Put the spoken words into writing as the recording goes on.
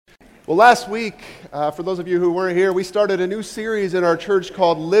Well, last week, for those of you who weren't here, we started a new series in our church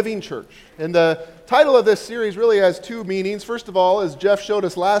called Living Church. And the title of this series really has two meanings. First of all, as Jeff showed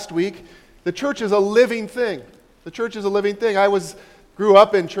us last week, the church is a living thing. The church is a living thing. Grew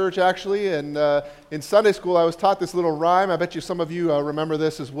up in church, actually, and in Sunday school I was taught this little rhyme. I bet you some of you remember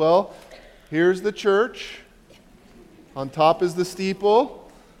this as well. Here's the church. On top is the steeple.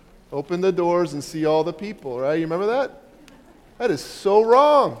 Open the doors and see all the people, right? You remember that? That is so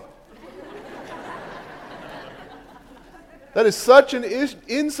wrong. That is such an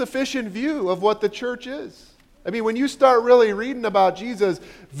insufficient view of what the church is. I mean, when you start really reading about Jesus'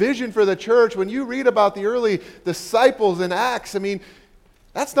 vision for the church, when you read about the early disciples in Acts, I mean,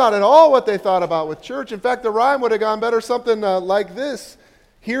 that's not at all what they thought about with church. In fact, the rhyme would have gone better, something like this.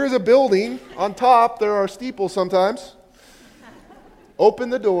 Here is a building. On top, there are steeples sometimes. Open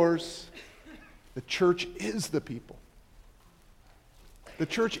the doors. The church is the people. The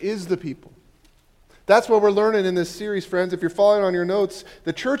church is the people. That's what we're learning in this series, friends. If you're following on your notes,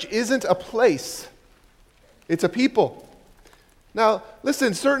 the church isn't a place. It's a people. Now,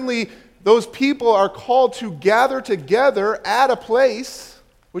 listen, certainly those people are called to gather together at a place,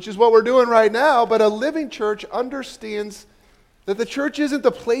 which is what we're doing right now, but a living church understands that the church isn't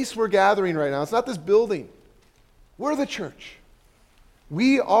the place we're gathering right now. It's not this building. We're the church.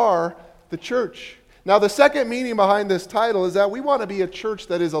 We are the church. Now, the second meaning behind this title is that we want to be a church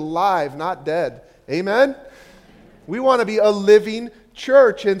that is alive, not dead. Amen? We want to be a living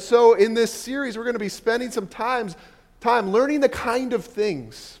church. And so in this series, we're going to be spending some time learning the kind of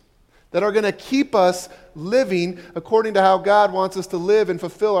things that are going to keep us living according to how God wants us to live and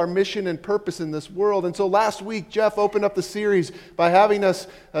fulfill our mission and purpose in this world. And so last week, Jeff opened up the series by having us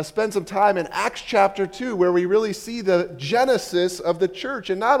spend some time in Acts chapter 2, where we really see the genesis of the church.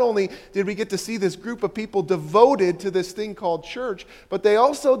 And not only did we get to see this group of people devoted to this thing called church, but they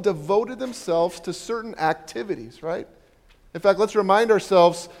also devoted themselves to certain activities, right? In fact, let's remind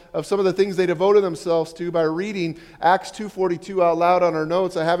ourselves of some of the things they devoted themselves to by reading Acts 2:42 out loud on our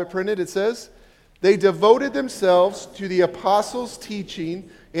notes. I have it printed. It says, "They devoted themselves to the apostles' teaching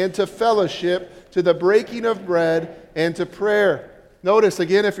and to fellowship, to the breaking of bread and to prayer." Notice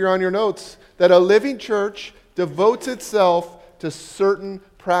again, if you're on your notes, that a living church devotes itself to certain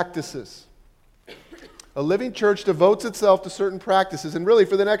practices. A living church devotes itself to certain practices. And really,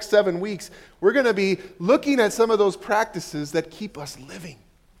 for the next 7 weeks, we're going to be looking at some of those practices that keep us living,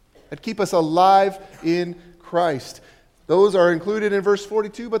 that keep us alive in Christ. Those are included in verse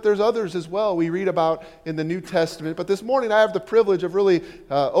 42, but there's others as well we read about in the New Testament. But this morning, I have the privilege of really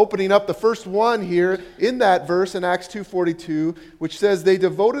opening up the first one here in that verse in Acts 2:42, which says, "They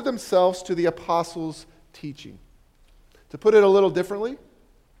devoted themselves to the apostles' teaching." To put it a little differently,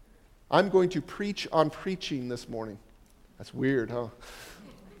 I'm going to preach on preaching this morning. That's weird, huh?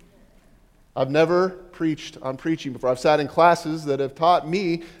 I've never preached on preaching before. I've sat in classes that have taught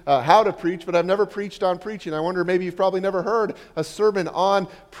me how to preach, but I've never preached on preaching. I wonder, maybe you've probably never heard a sermon on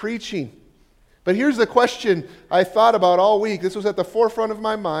preaching. But here's the question I thought about all week. This was at the forefront of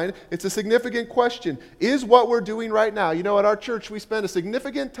my mind. It's a significant question. Is what we're doing right now, you know, at our church, we spend a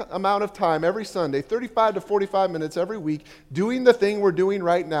significant amount of time every Sunday, 35 to 45 minutes every week, doing the thing we're doing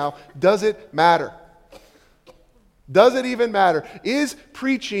right now. Does it matter? Does it even matter? Is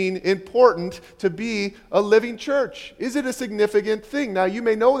preaching important to be a living church? Is it a significant thing? Now, you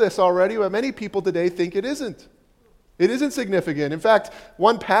may know this already, but many people today think it isn't. It isn't significant. In fact,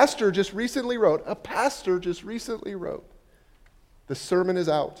 one pastor just recently wrote, "The sermon is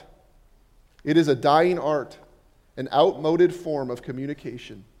out. It is a dying art, an outmoded form of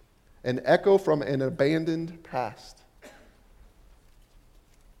communication, an echo from an abandoned past."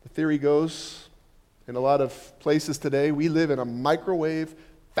 The theory goes, in a lot of places today, we live in a microwave,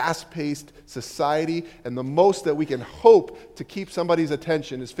 fast-paced society, and the most that we can hope to keep somebody's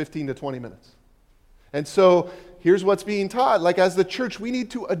attention is 15 to 20 minutes. And so here's what's being taught. Like, as the church, we need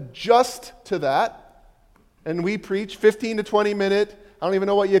to adjust to that. And we preach 15 to 20 minute, I don't even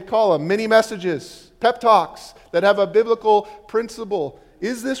know what you'd call them, mini messages, pep talks that have a biblical principle.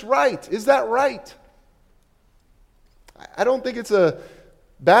 Is this right? Is that right? I don't think it's a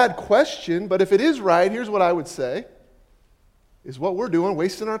bad question, but if it is right, here's what I would say. Is what we're doing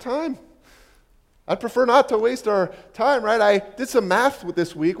wasting our time? I'd prefer not to waste our time, right? I did some math with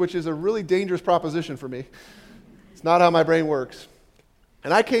this week, which is a really dangerous proposition for me. It's not how my brain works.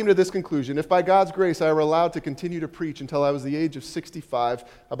 And I came to this conclusion. If by God's grace I were allowed to continue to preach until I was the age of 65,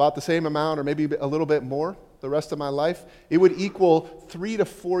 about the same amount or maybe a little bit more the rest of my life, it would equal 3 to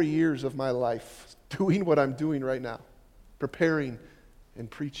 4 years of my life doing what I'm doing right now, preparing and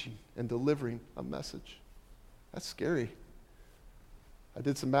preaching and delivering a message. That's scary. I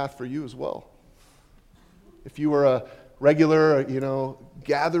did some math for you as well. If you were a regular,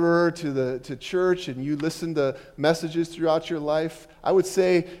 gatherer to church and you listened to messages throughout your life, I would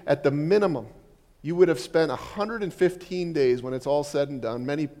say at the minimum, you would have spent 115 days when it's all said and done.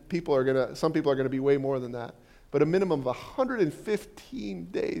 Some people are going to be way more than that. But a minimum of 115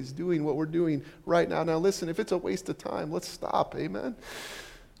 days doing what we're doing right now. Now listen, if it's a waste of time, let's stop, amen?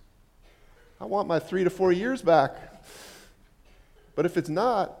 I want my 3 to 4 years back. But if it's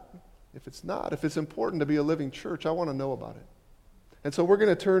important to be a living church, I want to know about it. And so we're going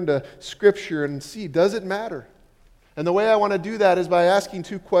to turn to Scripture and see, does it matter? And the way I want to do that is by asking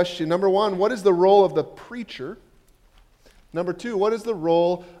 2 questions. Number 1, what is the role of the preacher? Number 2, what is the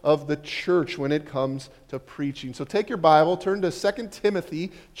role of the church when it comes to preaching? So take your Bible, turn to 2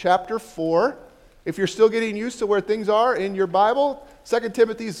 Timothy chapter 4. If you're still getting used to where things are in your Bible, 2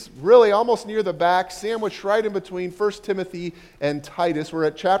 Timothy's really almost near the back, sandwiched right in between 1 Timothy and Titus. We're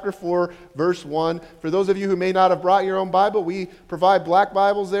at chapter 4, verse 1. For those of you who may not have brought your own Bible, we provide black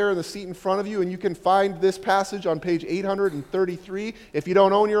Bibles there in the seat in front of you, and you can find this passage on page 833. If you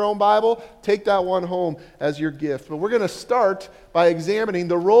don't own your own Bible, take that one home as your gift. But we're going to start by examining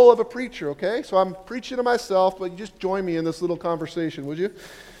the role of a preacher, okay? So I'm preaching to myself, but you just join me in this little conversation, would you?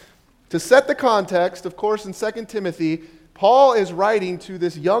 To set the context, of course, in 2 Timothy, Paul is writing to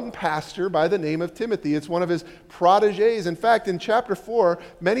this young pastor by the name of Timothy. It's one of his protégés. In fact, in chapter 4,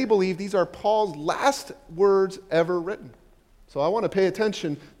 many believe these are Paul's last words ever written. So I want to pay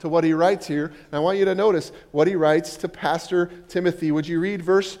attention to what he writes here, and I want you to notice what he writes to Pastor Timothy. Would you read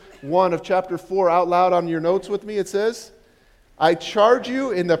verse 1 of chapter 4 out loud on your notes with me? It says, I charge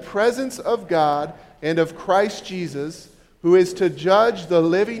you in the presence of God and of Christ Jesus, who is to judge the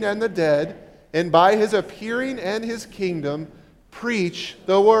living and the dead, and by his appearing and his kingdom, preach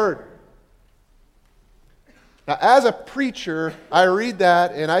the word. Now, as a preacher, I read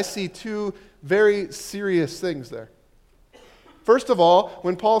that and I see 2 very serious things there. First of all,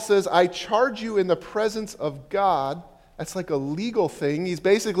 when Paul says, I charge you in the presence of God, that's like a legal thing. He's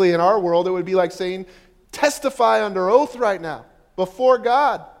basically, in our world, it would be like saying, testify under oath right now before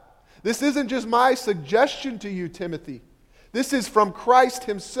God. This isn't just my suggestion to you, Timothy. This is from Christ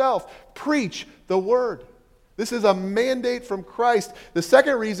himself. Preach the word. This is a mandate from Christ. The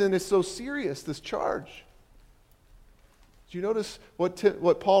second reason it's so serious, this charge. Do you notice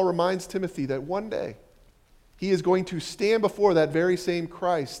what Paul reminds Timothy? That one day he is going to stand before that very same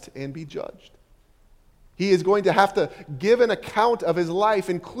Christ and be judged. He is going to have to give an account of his life,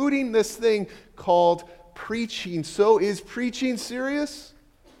 including this thing called preaching. So is preaching serious?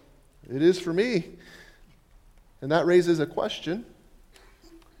 It is for me. And that raises a question,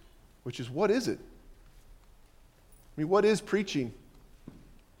 which is, what is it? I mean, what is preaching?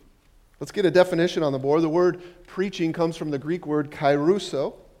 Let's get a definition on the board. The word preaching comes from the Greek word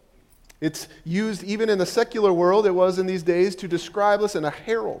kairuso. It's used even in the secular world, it was in these days, to describe, listen, a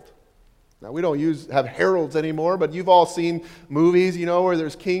herald. Now, we don't have heralds anymore, but you've all seen movies, where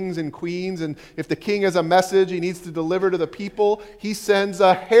there's kings and queens, and if the king has a message he needs to deliver to the people, he sends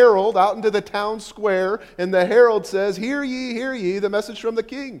a herald out into the town square, and the herald says, hear ye, the message from the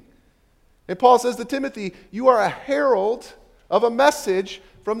king. And Paul says to Timothy, you are a herald of a message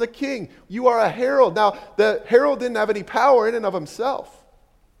from the king. You are a herald. Now, the herald didn't have any power in and of himself,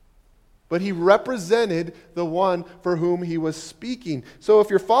 but he represented the one for whom he was speaking. So if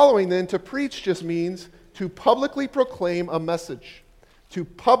you're following then, to preach just means to publicly proclaim a message. To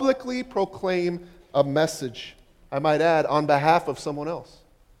publicly proclaim a message. I might add, on behalf of someone else.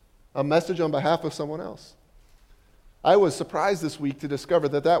 A message on behalf of someone else. I was surprised this week to discover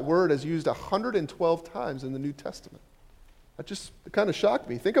that word is used 112 times in the New Testament. That just kind of shocked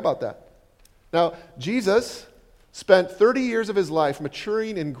me. Think about that. Now, Jesus spent 30 years of his life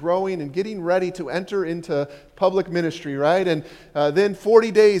maturing and growing and getting ready to enter into public ministry, right? And then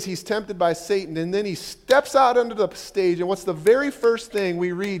 40 days he's tempted by Satan, and then he steps out onto the stage, and what's the very first thing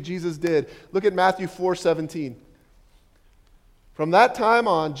we read Jesus did? Look at Matthew 4:17. From that time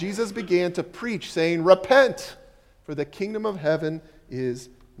on, Jesus began to preach, saying, repent, for the kingdom of heaven is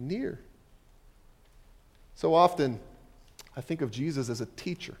near. So often, I think of Jesus as a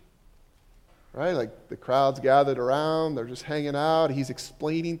teacher. Right? Like the crowd's gathered around, they're just hanging out, he's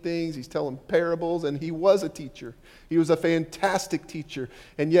explaining things, he's telling parables, and he was a teacher. He was a fantastic teacher,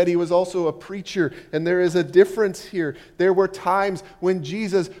 and yet he was also a preacher, and there is a difference here. There were times when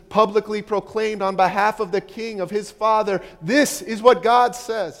Jesus publicly proclaimed on behalf of the king, of his father, this is what God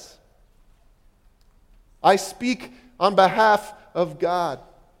says. I speak on behalf of God.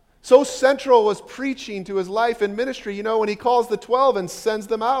 So central was preaching to his life and ministry. When he calls the 12 and sends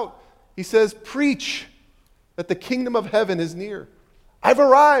them out, he says, preach that the kingdom of heaven is near. I've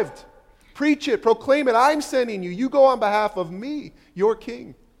arrived. Preach it, proclaim it. I'm sending you. You go on behalf of me, your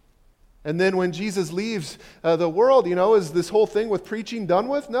king. And then when Jesus leaves the world, is this whole thing with preaching done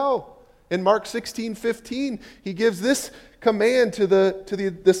with? No. In Mark 16:15, he gives this command to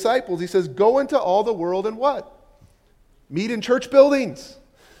the disciples. He says, go into all the world and what? Meet in church buildings.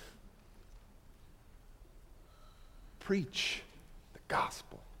 Preach the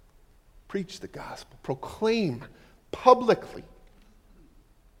gospel. Preach the gospel. Proclaim publicly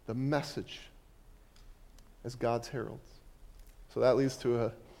the message as God's heralds. So that leads to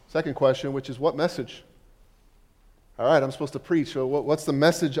a second question, which is what message? All right, I'm supposed to preach. So what's the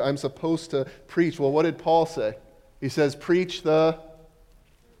message I'm supposed to preach? Well, what did Paul say? He says, preach the...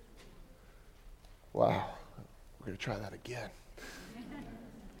 Wow, we're going to try that again.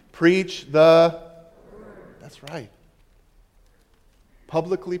 Preach the... That's right.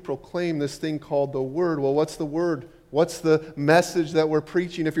 Publicly proclaim this thing called the Word. Well, what's the Word? What's the message that we're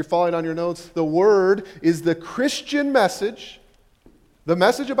preaching? If you're following on your notes, the Word is the Christian message. The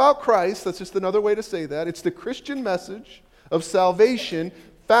message about Christ, that's just another way to say that. It's the Christian message of salvation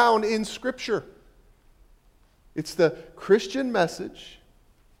found in Scripture. It's the Christian message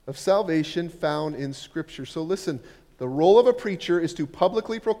of salvation found in Scripture. So listen, the role of a preacher is to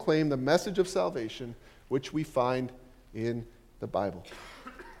publicly proclaim the message of salvation, which we find in the Bible.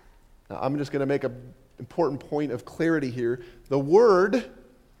 Now, I'm just going to make an important point of clarity here. The Word,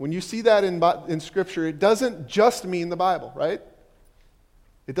 when you see that in Scripture, it doesn't just mean the Bible, right?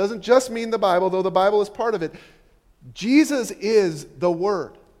 It doesn't just mean the Bible, though the Bible is part of it. Jesus is the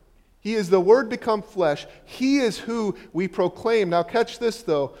Word. He is the Word become flesh. He is who we proclaim. Now catch this,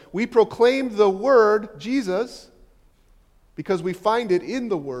 though. We proclaim the Word, Jesus, because we find it in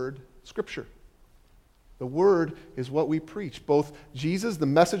the Word, Scripture. The Word is what we preach. Both Jesus, the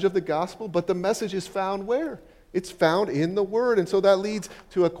message of the gospel, but the message is found where? It's found in the Word. And so that leads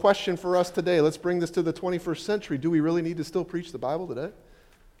to a question for us today. Let's bring this to the 21st century. Do we really need to still preach the Bible today?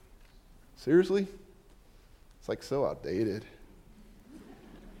 Seriously? It's like so outdated.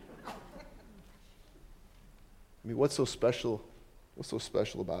 I mean, what's so special? What's so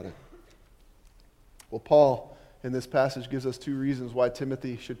special about it? Well, Paul, in this passage, gives us two reasons why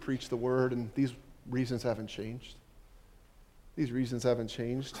Timothy should preach the Word, and these reasons haven't changed. These reasons haven't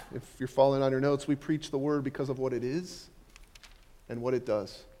changed. If you're following on your notes, we preach the Word because of what it is and what it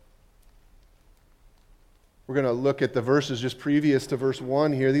does. We're going to look at the verses just previous to verse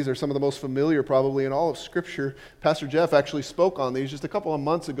 1 here. These are some of the most familiar probably in all of Scripture. Pastor Jeff actually spoke on these just a couple of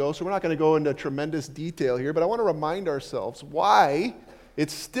months ago, so we're not going to go into tremendous detail here, but I want to remind ourselves why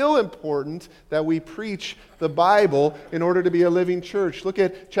it's still important that we preach the Bible in order to be a living church. Look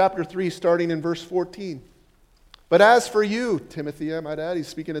at chapter 3, starting in verse 14. But as for you, Timothy, I might add, he's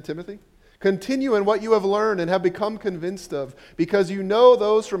speaking to Timothy, continue in what you have learned and have become convinced of, because you know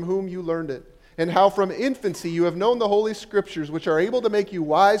those from whom you learned it, and how from infancy you have known the Holy Scriptures, which are able to make you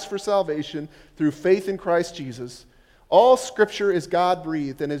wise for salvation through faith in Christ Jesus. All Scripture is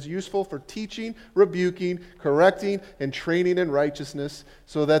God-breathed and is useful for teaching, rebuking, correcting, and training in righteousness,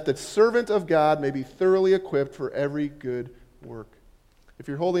 so that the servant of God may be thoroughly equipped for every good work. If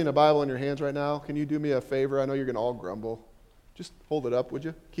you're holding a Bible in your hands right now, can you do me a favor? I know you're going to all grumble. Just hold it up, would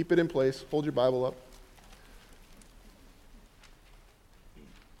you? Keep it in place. Hold your Bible up.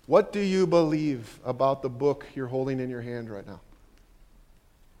 What do you believe about the book you're holding in your hand right now?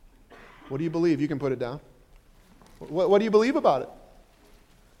 What do you believe? You can put it down. What do you believe about it?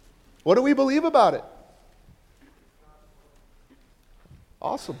 What do we believe about it?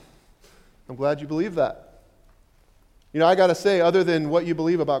 Awesome. I'm glad you believe that. You know, I got to say, other than what you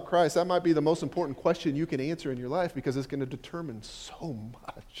believe about Christ, that might be the most important question you can answer in your life, because it's going to determine so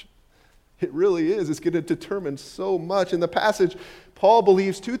much. It really is. It's going to determine so much. In the passage, Paul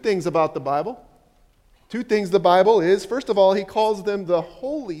believes two things about the Bible. Two things the Bible is. First of all, he calls them the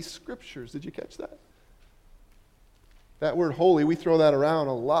Holy Scriptures. Did you catch that? That word holy, we throw that around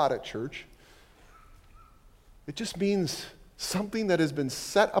a lot at church. It just means something that has been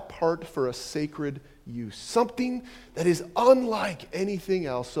set apart for a sacred use. Something that is unlike anything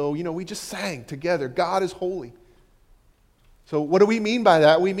else. So, we just sang together, God is holy. So what do we mean by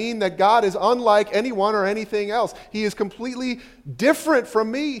that? We mean that God is unlike anyone or anything else. He is completely different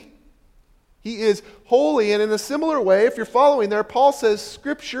from me. He is holy. And in a similar way, if you're following there, Paul says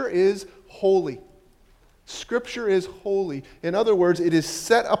Scripture is holy. Scripture is holy. In other words, it is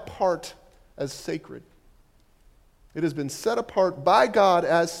set apart as sacred. It has been set apart by God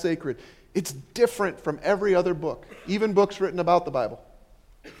as sacred. It's different from every other book, even books written about the Bible,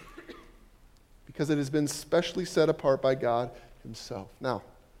 because it has been specially set apart by God Himself. Now,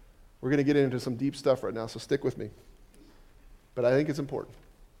 we're going to get into some deep stuff right now, so stick with me. But I think it's important.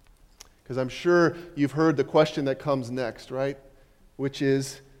 Because I'm sure you've heard the question that comes next, right? Which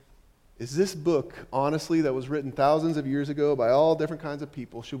is this book, honestly, that was written thousands of years ago by all different kinds of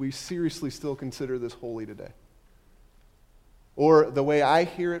people, should we seriously still consider this holy today? Or the way I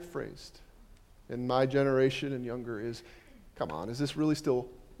hear it phrased in my generation and younger is, come on, is this really still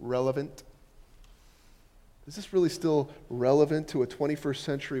relevant? Is this really still relevant to a 21st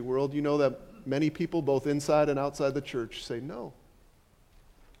century world? You know that many people, both inside and outside the church, say no.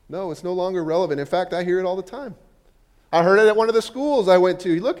 No, it's no longer relevant. In fact, I hear it all the time. I heard it at one of the schools I went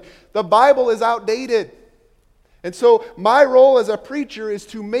to. Look, the Bible is outdated. And so my role as a preacher is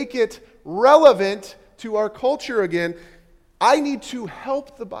to make it relevant to our culture again. I need to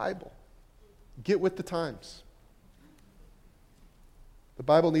help the Bible get with the times. The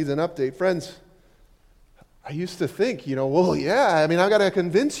Bible needs an update. Friends, I used to think, well, yeah, I got to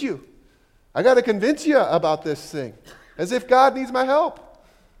convince you. I got to convince you about this thing. As if God needs my help.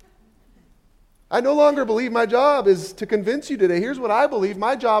 I no longer believe my job is to convince you today. Here's what I believe.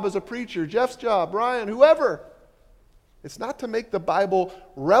 My job as a preacher, Jeff's job, Brian, whoever. It's not to make the Bible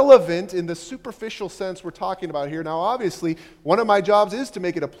relevant in the superficial sense we're talking about here. Now, obviously, one of my jobs is to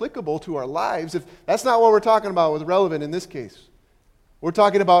make it applicable to our lives. If that's not what we're talking about with relevant in this case. We're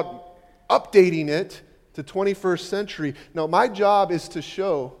talking about updating it to 21st century. No, my job is to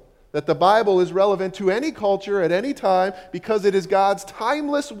show that the Bible is relevant to any culture at any time because it is God's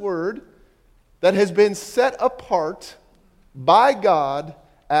timeless word that has been set apart by God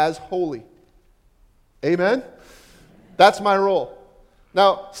as holy. Amen? That's my role.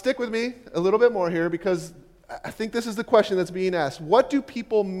 Now, stick with me a little bit more here because I think this is the question that's being asked. What do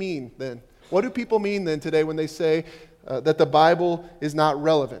people mean then? What do people mean then today when they say that the Bible is not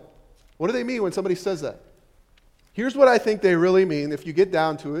relevant? What do they mean when somebody says that? Here's what I think they really mean, if you get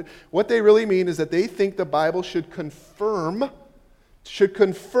down to it. What they really mean is that they think the Bible should confirm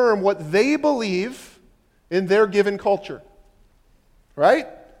what they believe in their given culture. Right?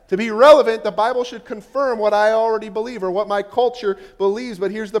 To be relevant, the Bible should confirm what I already believe or what my culture believes.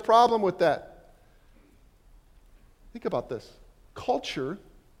 But here's the problem with that. Think about this. Culture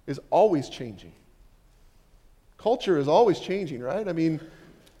is always changing. Culture is always changing, right?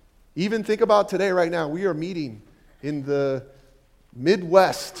 Even think about today, right now. We are meeting in the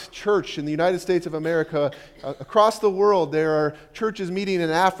Midwest church in the United States of America. Across the world, there are churches meeting in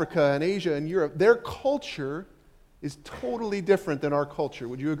Africa and Asia and Europe. Their culture is totally different than our culture.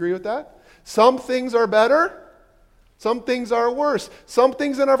 Would you agree with that? Some things are better. Some things are worse. Some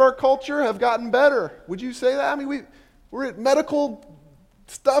things in our culture have gotten better. Would you say that? Medical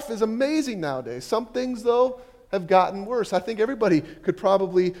stuff is amazing nowadays. Some things, though, have gotten worse. I think everybody could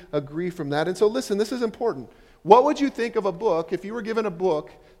probably agree from that. And so listen, this is important. What would you think of a book if you were given a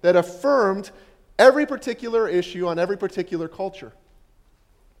book that affirmed every particular issue on every particular culture?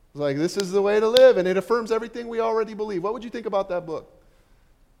 It's like, this is the way to live, and it affirms everything we already believe. What would you think about that book?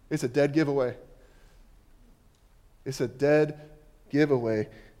 It's a dead giveaway. It's a dead giveaway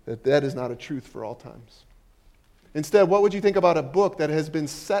that is not a truth for all times. Instead, what would you think about a book that has been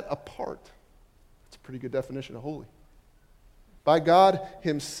set apart? It's a pretty good definition of holy. By God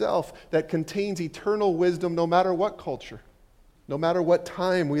himself, that contains eternal wisdom no matter what culture, no matter what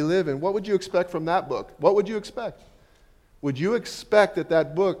time we live in. What would you expect from that book? What would you expect? Would you expect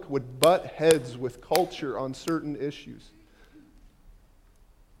that book would butt heads with culture on certain issues?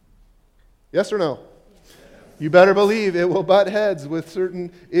 Yes or no? Yes. You better believe it will butt heads with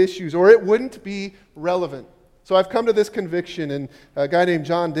certain issues, or it wouldn't be relevant. So I've come to this conviction, and a guy named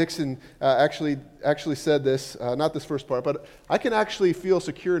John Dixon actually said this, not this first part, but I can actually feel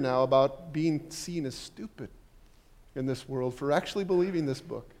secure now about being seen as stupid in this world for actually believing this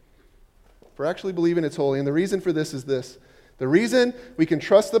book, for actually believing it's holy. And the reason for this is this. The reason we can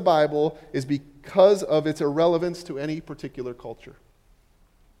trust the Bible is because of its irrelevance to any particular culture.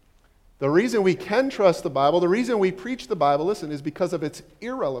 The reason we can trust the Bible, the reason we preach the Bible, listen, is because of its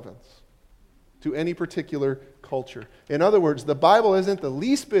irrelevance to any particular culture. In other words, the Bible isn't the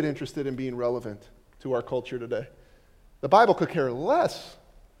least bit interested in being relevant to our culture today. The Bible could care less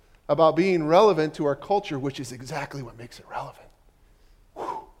about being relevant to our culture, which is exactly what makes it relevant.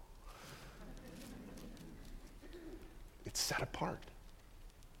 Whew. It's set apart.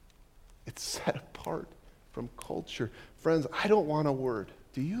 It's set apart from culture. Friends, I don't want a word.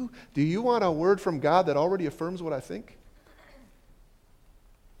 Do you? Do you want a word from God that already affirms what I think?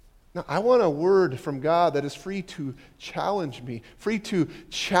 Now, I want a word from God that is free to challenge me, free to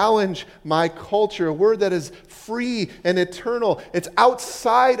challenge my culture, a word that is free and eternal. It's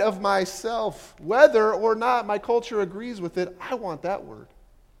outside of myself. Whether or not my culture agrees with it, I want that word.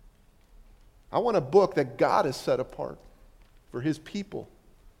 I want a book that God has set apart for his people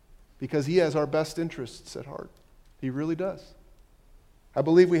because he has our best interests at heart. He really does. I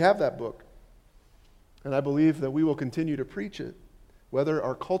believe we have that book. And I believe that we will continue to preach it, whether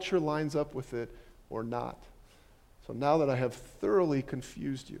our culture lines up with it or not. So now that I have thoroughly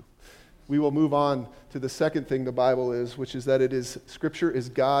confused you, we will move on to the second thing the Bible is, which is that Scripture is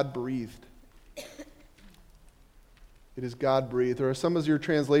God-breathed. It is God-breathed. Or some of your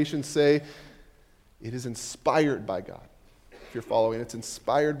translations say, it is inspired by God. If you're following, it's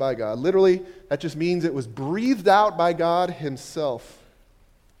inspired by God. Literally, that just means it was breathed out by God himself.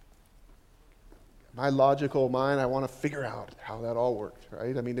 My logical mind, I want to figure out how that all worked,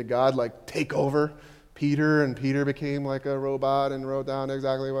 right? I mean, did God take over Peter and Peter became like a robot and wrote down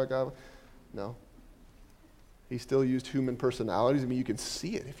exactly what God... No. He still used human personalities. I mean, you can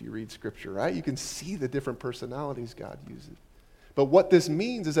see it if you read Scripture, right? You can see the different personalities God uses. But what this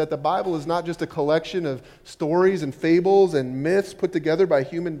means is that the Bible is not just a collection of stories and fables and myths put together by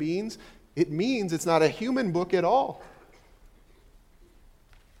human beings. It means it's not a human book at all.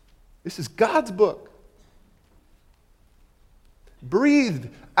 This is God's book. Breathed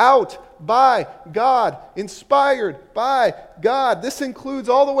out by God, inspired by God. This includes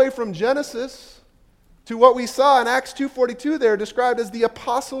all the way from Genesis to what we saw in Acts 2:42 there, described as the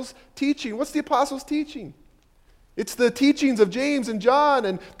apostles' teaching. What's the apostles' teaching? It's the teachings of James and John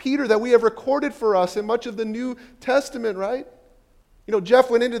and Peter that we have recorded for us in much of the New Testament, right? You know, Jeff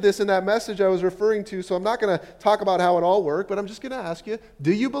went into this in that message I was referring to, so I'm not going to talk about how it all worked, but I'm just going to ask you,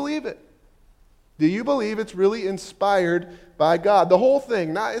 do you believe it? Do you believe it's really inspired by God? The whole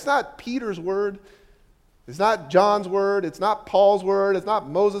thing. It's not Peter's word. It's not John's word. It's not Paul's word. It's not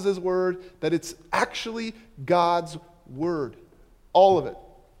Moses' word. That it's actually God's word. All of it.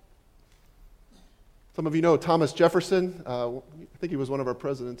 Some of you know Thomas Jefferson. I think he was one of our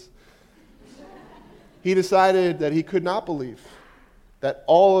presidents. He decided that he could not believe that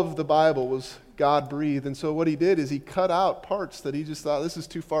all of the Bible was God-breathed. And so what he did is he cut out parts that he just thought, this is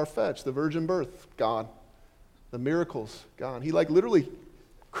too far-fetched. The virgin birth, gone. The miracles, gone. He literally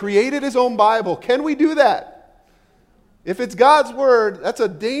created his own Bible. Can we do that? If it's God's word, that's a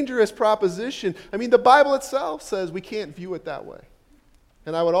dangerous proposition. I mean, the Bible itself says we can't view it that way.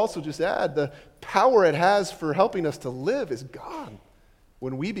 And I would also just add, the power it has for helping us to live is gone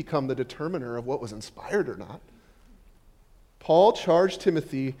when we become the determiner of what was inspired or not. Paul charged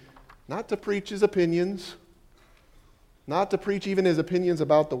Timothy not to preach his opinions, not to preach even his opinions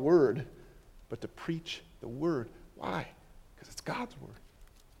about the word, but to preach the word. Why? Because it's God's word.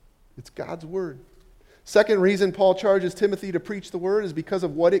 It's God's word. Second reason Paul charges Timothy to preach the word is because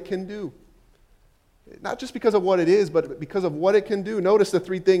of what it can do. Not just because of what it is, but because of what it can do. Notice the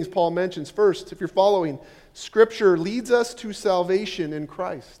three things Paul mentions. First, if you're following, Scripture leads us to salvation in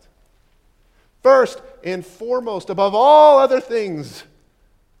Christ. First and foremost, above all other things,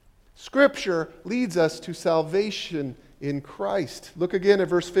 Scripture leads us to salvation in Christ. Look again at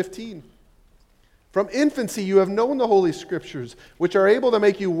verse 15. From infancy you have known the Holy Scriptures, which are able to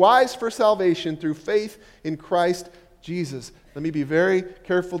make you wise for salvation through faith in Christ Jesus. Let me be very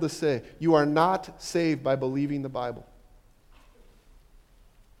careful to say, you are not saved by believing the Bible.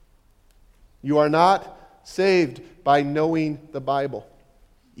 You are not saved by knowing the Bible.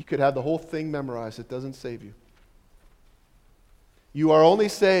 You could have the whole thing memorized. It doesn't save you. You are only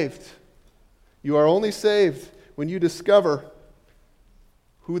saved. You are only saved when you discover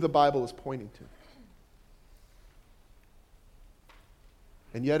who the Bible is pointing to.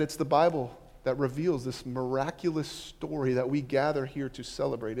 And yet it's the Bible that reveals this miraculous story that we gather here to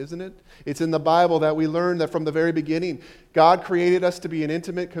celebrate, isn't it? It's in the Bible that we learn that from the very beginning, God created us to be in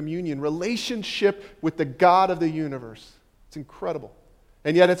intimate communion, relationship with the God of the universe. It's incredible.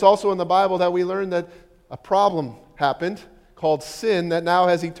 And yet it's also in the Bible that we learn that a problem happened called sin that now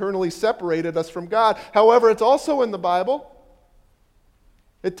has eternally separated us from God. However, it's also in the Bible.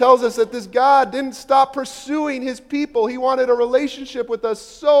 It tells us that this God didn't stop pursuing his people. He wanted a relationship with us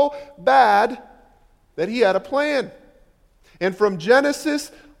so bad that he had a plan. And from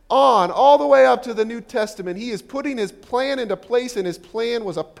Genesis on, all the way up to the New Testament, he is putting his plan into place, and his plan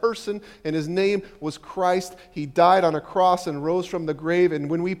was a person, and his name was Christ. He died on a cross and rose from the grave, and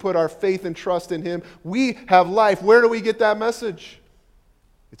when we put our faith and trust in him, we have life. Where do we get that message?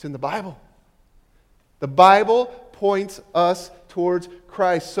 It's in the Bible. The Bible points us towards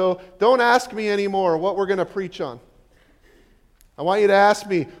Christ. So don't ask me anymore what we're going to preach on. I want you to ask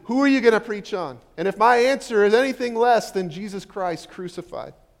me, who are you going to preach on? And if my answer is anything less than Jesus Christ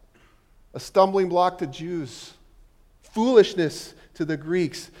crucified, a stumbling block to Jews, foolishness to the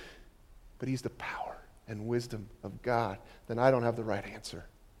Greeks, but he's the power and wisdom of God, then I don't have the right answer.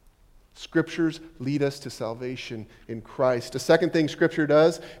 Scriptures lead us to salvation in Christ. The second thing Scripture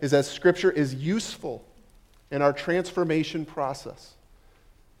does is that Scripture is useful in our transformation process.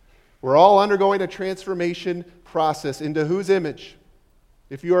 We're all undergoing a transformation process. Into whose image?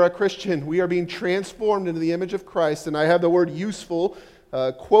 If you are a Christian, we are being transformed into the image of Christ. And I have the word useful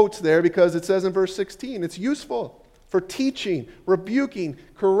quotes there because it says in verse 16, it's useful for teaching, rebuking,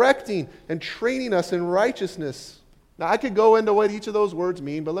 correcting, and training us in righteousness. Now, I could go into what each of those words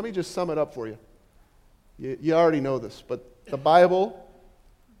mean, but let me just sum it up for you. You already know this, but the Bible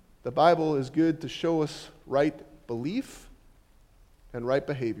is good to show us right belief and right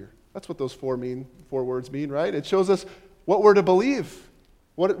behavior. That's what those four words mean, right? It shows us what we're to believe,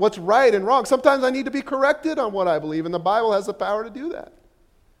 what's right and wrong. Sometimes I need to be corrected on what I believe, and the Bible has the power to do that.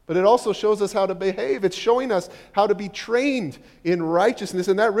 But it also shows us how to behave. It's showing us how to be trained in righteousness,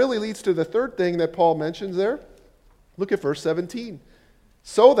 and that really leads to the third thing that Paul mentions there. Look at verse 17.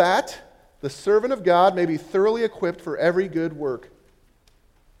 So that the servant of God may be thoroughly equipped for every good work.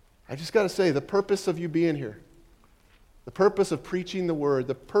 I just got to say, the purpose of you being here, the purpose of preaching the word,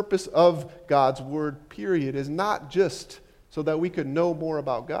 the purpose of God's word, period, is not just so that we could know more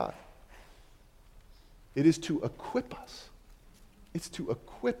about God. It is to equip us. It's to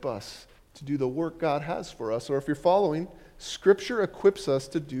equip us to do the work God has for us. Or if you're following, Scripture equips us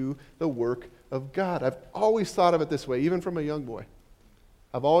to do the work of God. I've always thought of it this way, even from a young boy.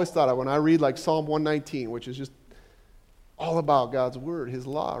 I've always thought of when I read like Psalm 119, which is just all about God's word, His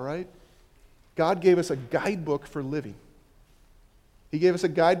law, right? God gave us a guidebook for living. He gave us a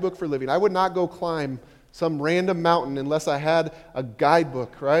guidebook for living. I would not go climb some random mountain unless I had a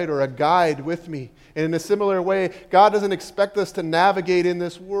guidebook, right? Or a guide with me. And in a similar way, God doesn't expect us to navigate in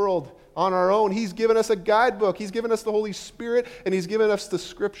this world on our own. He's given us a guidebook. He's given us the Holy Spirit, and He's given us the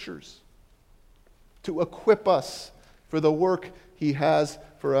Scriptures to equip us for the work He has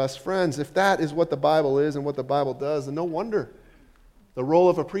for us. Friends, if that is what the Bible is and what the Bible does, then no wonder the role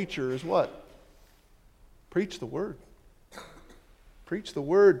of a preacher is what? Preach the Word. Preach the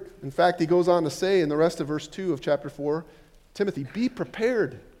Word. In fact, he goes on to say in the rest of verse 2 of chapter 4, Timothy, be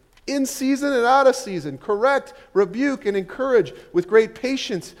prepared in season and out of season. Correct, rebuke, and encourage with great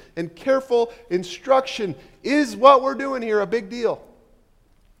patience and careful instruction. Is what we're doing here a big deal?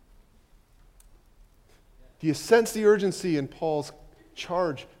 Do you sense the urgency in Paul's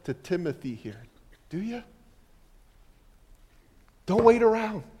charge to Timothy here? Do you? Don't wait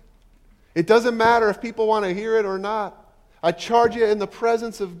around. It doesn't matter if people want to hear it or not. I charge you in the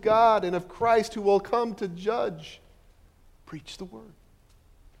presence of God and of Christ who will come to judge. Preach the Word.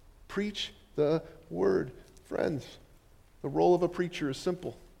 Preach the Word. Friends, the role of a preacher is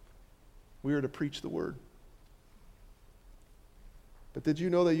simple. We are to preach the Word. But did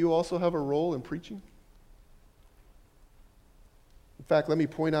you know that you also have a role in preaching? In fact, let me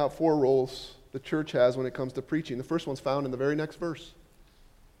point out 4 roles the church has when it comes to preaching. The first one's found in the very next verse.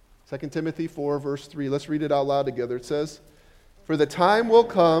 2 Timothy 4, verse 3. Let's read it out loud together. It says, for the time will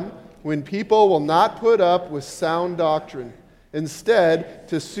come when people will not put up with sound doctrine. Instead,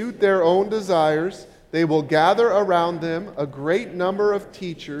 to suit their own desires, they will gather around them a great number of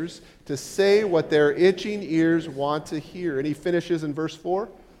teachers to say what their itching ears want to hear. And he finishes in verse 4,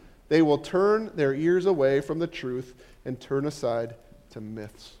 they will turn their ears away from the truth and turn aside to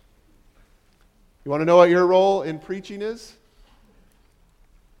myths. You want to know what your role in preaching is?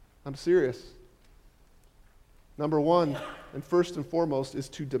 I'm serious. Number 1, and first and foremost, is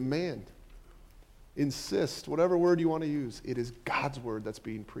to demand, insist, whatever word you want to use, it is God's word that's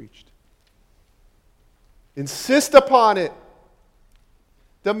being preached. Insist upon it.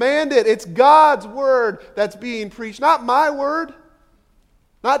 Demand it. It's God's word that's being preached. Not my word,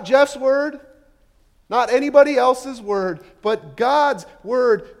 not Jeff's word, not anybody else's word, but God's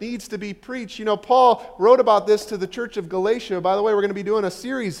word needs to be preached. You know, Paul wrote about this to the church of Galatia. By the way, we're going to be doing a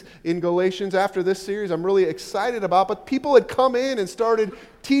series in Galatians after this series I'm really excited about. But people had come in and started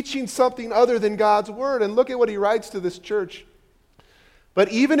teaching something other than God's word. And look at what he writes to this church.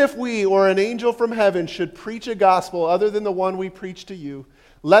 But even if we or an angel from heaven should preach a gospel other than the one we preach to you,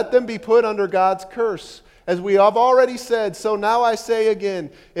 let them be put under God's curse. As we have already said, so now I say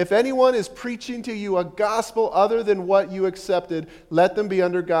again, if anyone is preaching to you a gospel other than what you accepted, let them be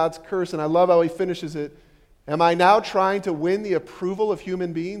under God's curse. And I love how he finishes it. Am I now trying to win the approval of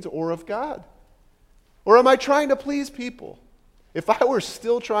human beings or of God? Or am I trying to please people? If I were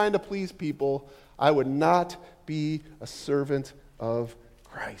still trying to please people, I would not be a servant of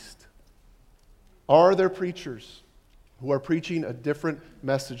Christ. Are there preachers who are preaching a different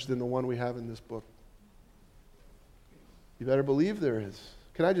message than the one we have in this book? You better believe there is.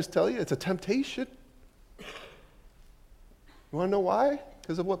 Can I just tell you, it's a temptation. You want to know why?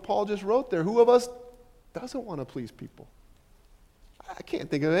 because of what Paul just wrote there. Who of us doesn't want to please people? I can't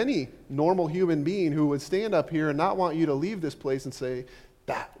think of any normal human being who would stand up here and not want you to leave this place and say,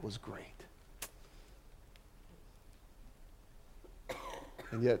 that was great.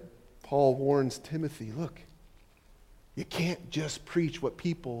 And yet, Paul warns Timothy, look, you can't just preach what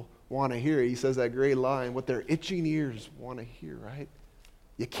people want to hear. He says that great line, what their itching ears want to hear, right?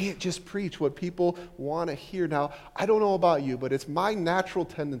 You can't just preach what people want to hear. Now, I don't know about you, but it's my natural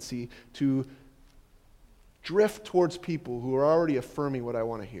tendency to drift towards people who are already affirming what I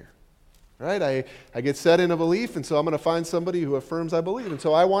want to hear. Right? I get set in a belief, and so I'm going to find somebody who affirms I believe. And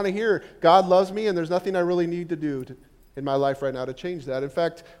so I want to hear God loves me, and there's nothing I really need to do in my life right now to change that. In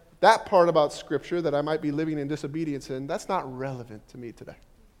fact, that part about Scripture that I might be living in disobedience in, that's not relevant to me today.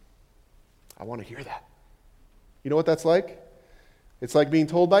 I want to hear that. You know what that's like? It's like being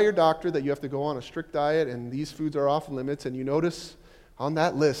told by your doctor that you have to go on a strict diet and these foods are off limits, and you notice on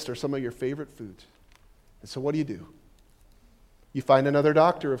that list are some of your favorite foods. And so what do? You find another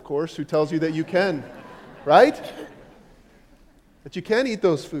doctor, of course, who tells you that you can, right? That you can eat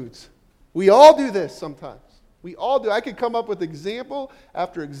those foods. We all do this sometimes. We all do. I could come up with example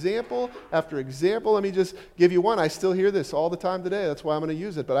after example after example. Let me just give you one. I still hear this all the time today. That's why I'm going to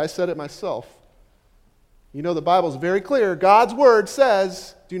use it. But I said it myself. You know, the Bible's very clear. God's word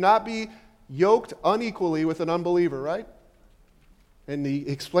says, do not be yoked unequally with an unbeliever, right? And he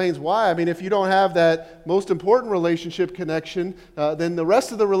explains why. I mean, if you don't have that most important relationship connection, then the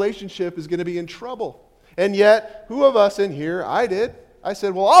rest of the relationship is going to be in trouble. And yet, who of us in here, I did, I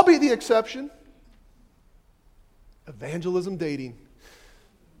said, well, I'll be the exception. Evangelism dating.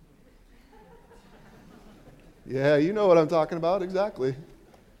 Yeah, you know what I'm talking about, exactly.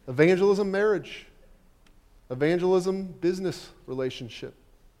 Evangelism marriage. Evangelism business relationship.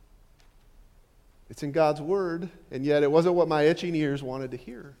 It's in God's word, and yet it wasn't what my itching ears wanted to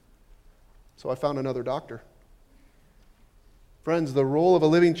hear. So I found another doctor. Friends, the role of a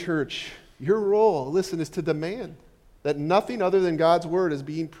living church, your role, listen, is to demand that nothing other than God's word is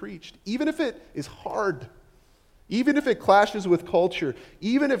being preached, even if it is hard. Even if it clashes with culture,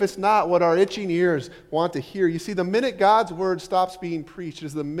 even if it's not what our itching ears want to hear. You see, the minute God's word stops being preached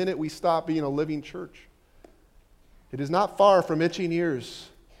is the minute we stop being a living church. It is not far from itching ears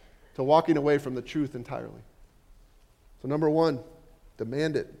to walking away from the truth entirely. So number one,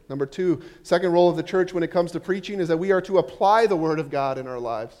 demand it. Number two, second role of the church when it comes to preaching is that we are to apply the word of God in our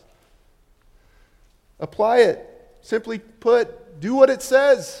lives. Apply it. Simply put, do what it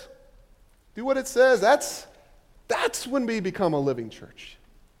says. Do what it says. That's when we become a living church.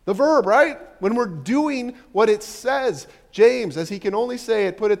 The verb, right? When we're doing what it says. James, as he can only say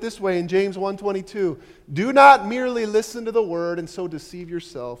it, put it this way in James 1:22. Do not merely listen to the word and so deceive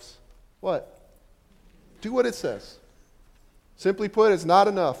yourselves. What? Do what it says. Simply put, it's not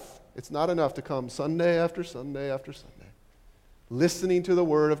enough. It's not enough to come Sunday after Sunday after Sunday, listening to the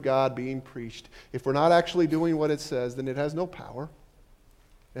word of God being preached. If we're not actually doing what it says, then it has no power.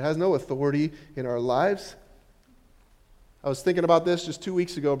 It has no authority in our lives. I was thinking about this just 2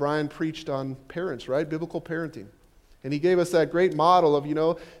 weeks ago. Brian preached on parents, right? Biblical parenting. And he gave us that great model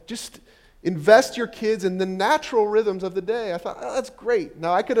of, just invest your kids in the natural rhythms of the day. I thought, that's great.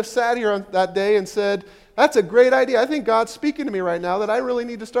 Now, I could have sat here on that day and said, that's a great idea. I think God's speaking to me right now that I really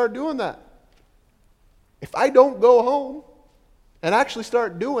need to start doing that. If I don't go home and actually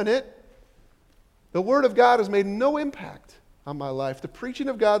start doing it, the Word of God has made no impact on my life. The preaching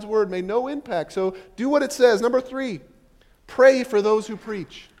of God's Word made no impact. So do what it says. Number 3, pray for those who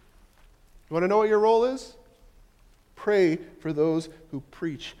preach. You want to know what your role is? Pray for those who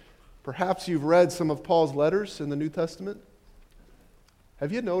preach. Perhaps you've read some of Paul's letters in the New Testament.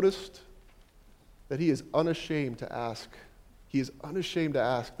 Have you noticed that he is unashamed to ask? He is unashamed to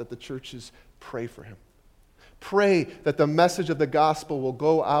ask that the churches pray for him. Pray that the message of the gospel will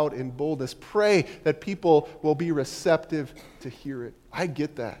go out in boldness. Pray that people will be receptive to hear it. I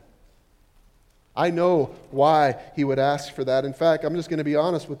get that. I know why he would ask for that. In fact, I'm just going to be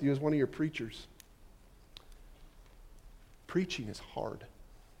honest with you as one of your preachers. Preaching is hard.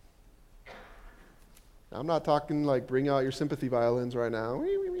 Now, I'm not talking like bring out your sympathy violins right now.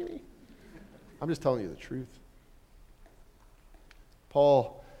 I'm just telling you the truth.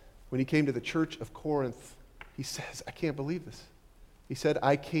 Paul, when he came to the church of Corinth, he says, I can't believe this. He said,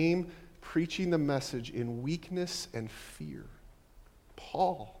 I came preaching the message in weakness and fear.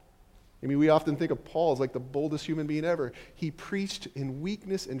 Paul. We often think of Paul as like the boldest human being ever. He preached in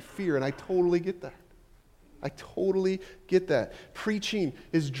weakness and fear, and I totally get that. I totally get that. Preaching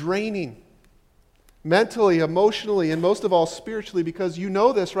is draining. Mentally, emotionally, and most of all spiritually, because you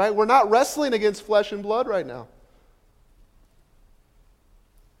know this, right? We're not wrestling against flesh and blood right now.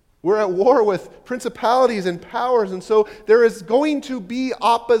 We're at war with principalities and powers, and so there is going to be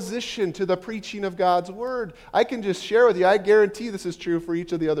opposition to the preaching of God's word. I can just share with you, I guarantee this is true for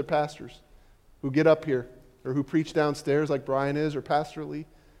each of the other pastors who get up here or who preach downstairs like Brian is or Pastor Lee.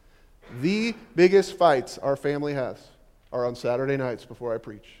 The biggest fights our family has are on Saturday nights before I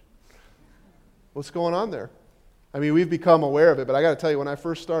preach. What's going on there? I mean, we've become aware of it, but I got to tell you, when I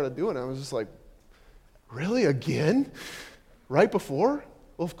first started doing it, I was just like, really, again? Right before?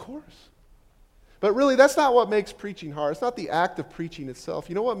 Well, of course. But really, that's not what makes preaching hard. It's not the act of preaching itself.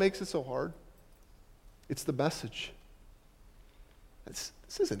 You know what makes it so hard? It's the message. This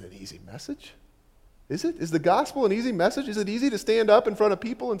isn't an easy message. Is it? Is the gospel an easy message? Is it easy to stand up in front of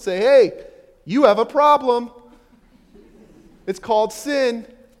people and say, hey, you have a problem. It's called sin.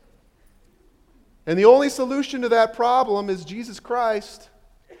 And the only solution to that problem is Jesus Christ.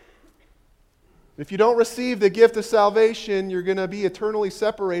 If you don't receive the gift of salvation, you're going to be eternally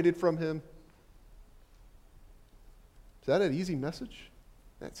separated from Him. Is that an easy message?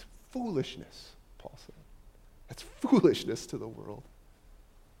 That's foolishness, Paul said. That's foolishness to the world.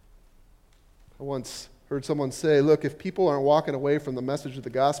 I once heard someone say, look, if people aren't walking away from the message of the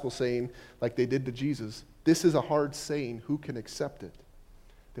gospel saying, like they did to Jesus, this is a hard saying, who can accept it?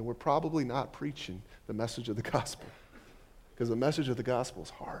 Then we're probably not preaching the message of the gospel. Because the message of the gospel is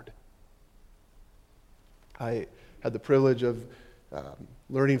hard. I had the privilege of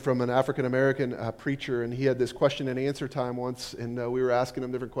learning from an African-American preacher, and he had this question and answer time once, and we were asking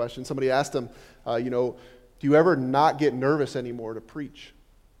him different questions. Somebody asked him, do you ever not get nervous anymore to preach?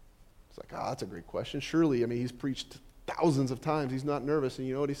 It's like, that's a great question. Surely, I mean, he's preached thousands of times. He's not nervous. And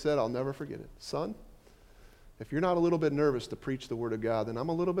you know what he said? I'll never forget it. Son, if you're not a little bit nervous to preach the Word of God, then I'm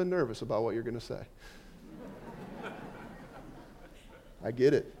a little bit nervous about what you're going to say. I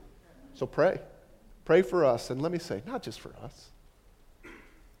get it. So pray. Pray for us, and let me say, not just for us.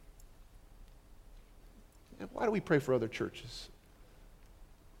 And why do we pray for other churches?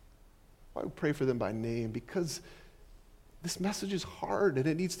 Why do we pray for them by name? Because this message is hard, and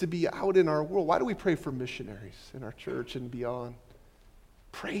it needs to be out in our world. Why do we pray for missionaries in our church and beyond?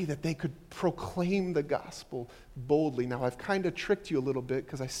 Pray that they could proclaim the gospel boldly. Now, I've kind of tricked you a little bit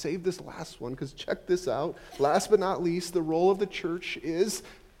because I saved this last one, because check this out. Last but not least, the role of the church is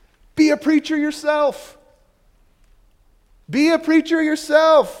be a preacher yourself. Be a preacher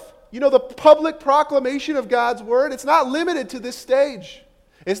yourself. You know, the public proclamation of God's word, it's not limited to this stage.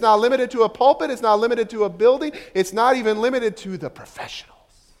 It's not limited to a pulpit. It's not limited to a building. It's not even limited to the professionals.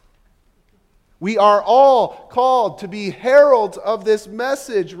 We are all called to be heralds of this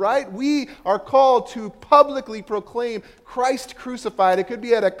message, right? We are called to publicly proclaim Christ crucified. It could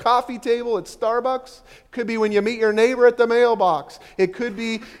be at a coffee table at Starbucks. It could be when you meet your neighbor at the mailbox. It could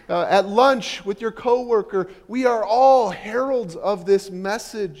be at lunch with your coworker. We are all heralds of this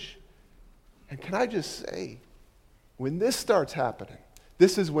message. And can I just say, when this starts happening,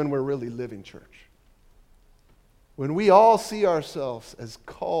 this is when we're really living church. When we all see ourselves as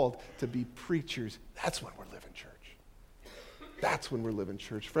called to be preachers, that's when we're living church. That's when we're living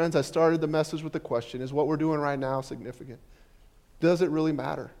church. Friends, I started the message with the question, is what we're doing right now significant? Does it really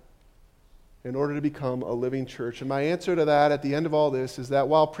matter in order to become a living church? And my answer to that at the end of all this is that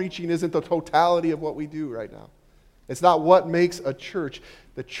while preaching isn't the totality of what we do right now, it's not what makes a church.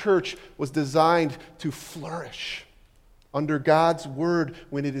 The church was designed to flourish under God's word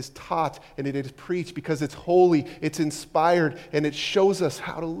when it is taught and it is preached, because it's holy, it's inspired, and it shows us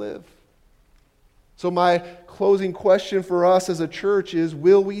how to live. So my closing question for us as a church is,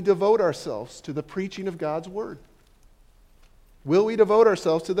 will we devote ourselves to the preaching of God's word? Will we devote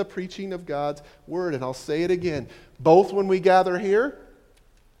ourselves to the preaching of God's word? And I'll say it again, both when we gather here,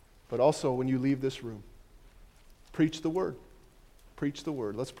 but also when you leave this room. Preach the word. Preach the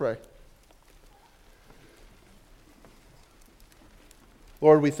word. Let's pray.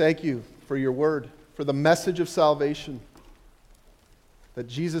 Lord, we thank you for your word, for the message of salvation that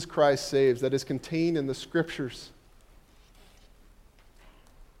Jesus Christ saves, that is contained in the scriptures.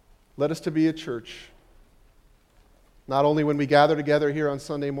 Let us to be a church, not only when we gather together here on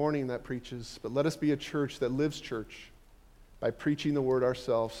Sunday morning that preaches, but let us be a church that lives church by preaching the word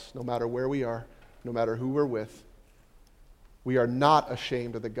ourselves, no matter where we are, no matter who we're with. We are not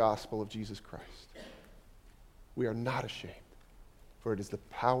ashamed of the gospel of Jesus Christ. We are not ashamed. For it is the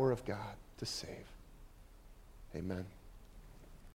power of God to save. Amen.